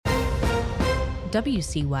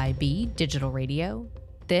WCYB Digital Radio.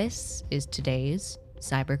 This is today's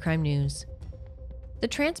Cybercrime News. The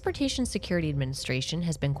Transportation Security Administration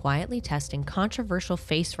has been quietly testing controversial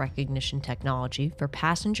face recognition technology for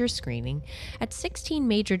passenger screening at 16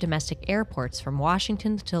 major domestic airports from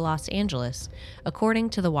Washington to Los Angeles, according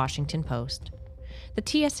to the Washington Post.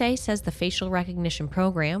 The TSA says the facial recognition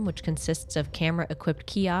program, which consists of camera-equipped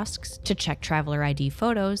kiosks to check traveler ID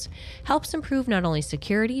photos, helps improve not only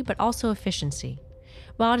security but also efficiency.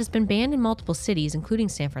 While it has been banned in multiple cities, including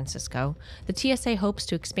San Francisco, the TSA hopes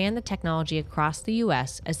to expand the technology across the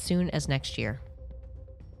U.S. as soon as next year.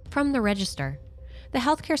 From the Register, the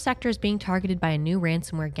healthcare sector is being targeted by a new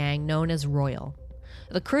ransomware gang known as Royal.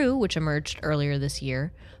 The Crew, which emerged earlier this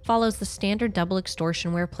year, follows the standard double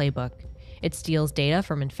extortionware playbook. It steals data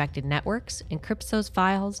from infected networks, encrypts those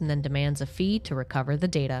files, and then demands a fee to recover the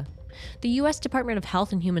data. The U.S. Department of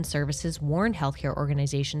Health and Human Services warned healthcare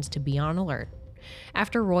organizations to be on alert.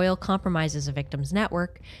 After Royal compromises a victim's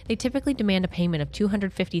network, they typically demand a payment of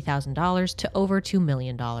 $250,000 to over $2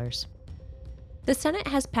 million. The Senate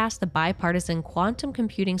has passed the bipartisan Quantum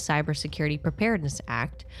Computing Cybersecurity Preparedness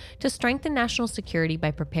Act to strengthen national security by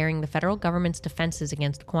preparing the federal government's defenses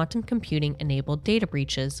against quantum computing-enabled data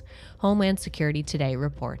breaches, Homeland Security Today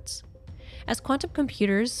reports. As quantum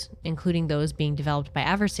computers, including those being developed by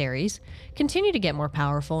adversaries, continue to get more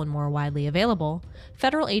powerful and more widely available,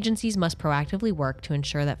 federal agencies must proactively work to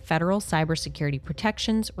ensure that federal cybersecurity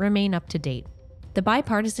protections remain up to date. The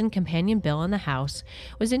bipartisan companion bill in the House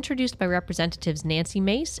was introduced by Representatives Nancy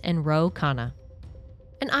Mace and Ro Khanna.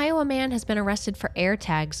 An Iowa man has been arrested for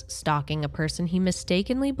AirTags stalking a person he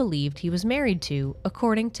mistakenly believed he was married to,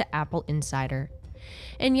 according to Apple Insider.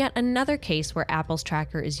 In yet another case where Apple's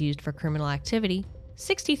tracker is used for criminal activity,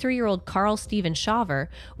 63-year-old Carl Steven Shaver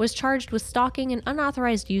was charged with stalking and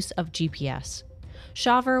unauthorized use of GPS.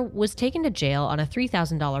 Shaver was taken to jail on a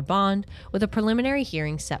 $3,000 bond, with a preliminary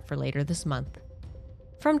hearing set for later this month.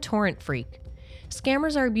 From Torrent Freak,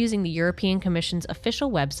 scammers are abusing the European Commission's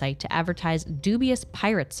official website to advertise dubious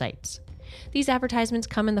pirate sites. These advertisements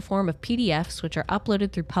come in the form of PDFs which are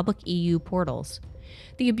uploaded through public EU portals.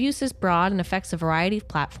 The abuse is broad and affects a variety of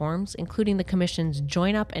platforms, including the Commission's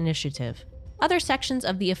Join Up initiative. Other sections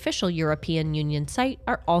of the official European Union site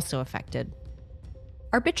are also affected.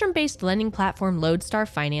 Arbitrum-based lending platform Lodestar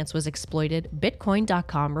Finance was exploited,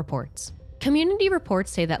 Bitcoin.com reports. Community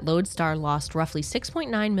reports say that Lodestar lost roughly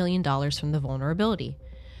 $6.9 million from the vulnerability.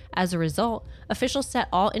 As a result, officials set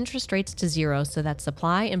all interest rates to zero so that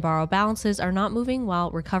supply and borrow balances are not moving while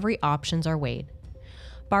recovery options are weighed.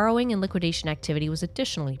 Borrowing and liquidation activity was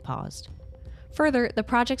additionally paused. Further, the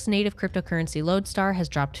project's native cryptocurrency Lodestar has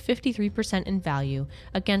dropped 53% in value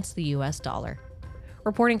against the US dollar.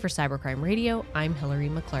 Reporting for Cybercrime Radio, I'm Hillary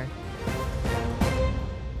McClure.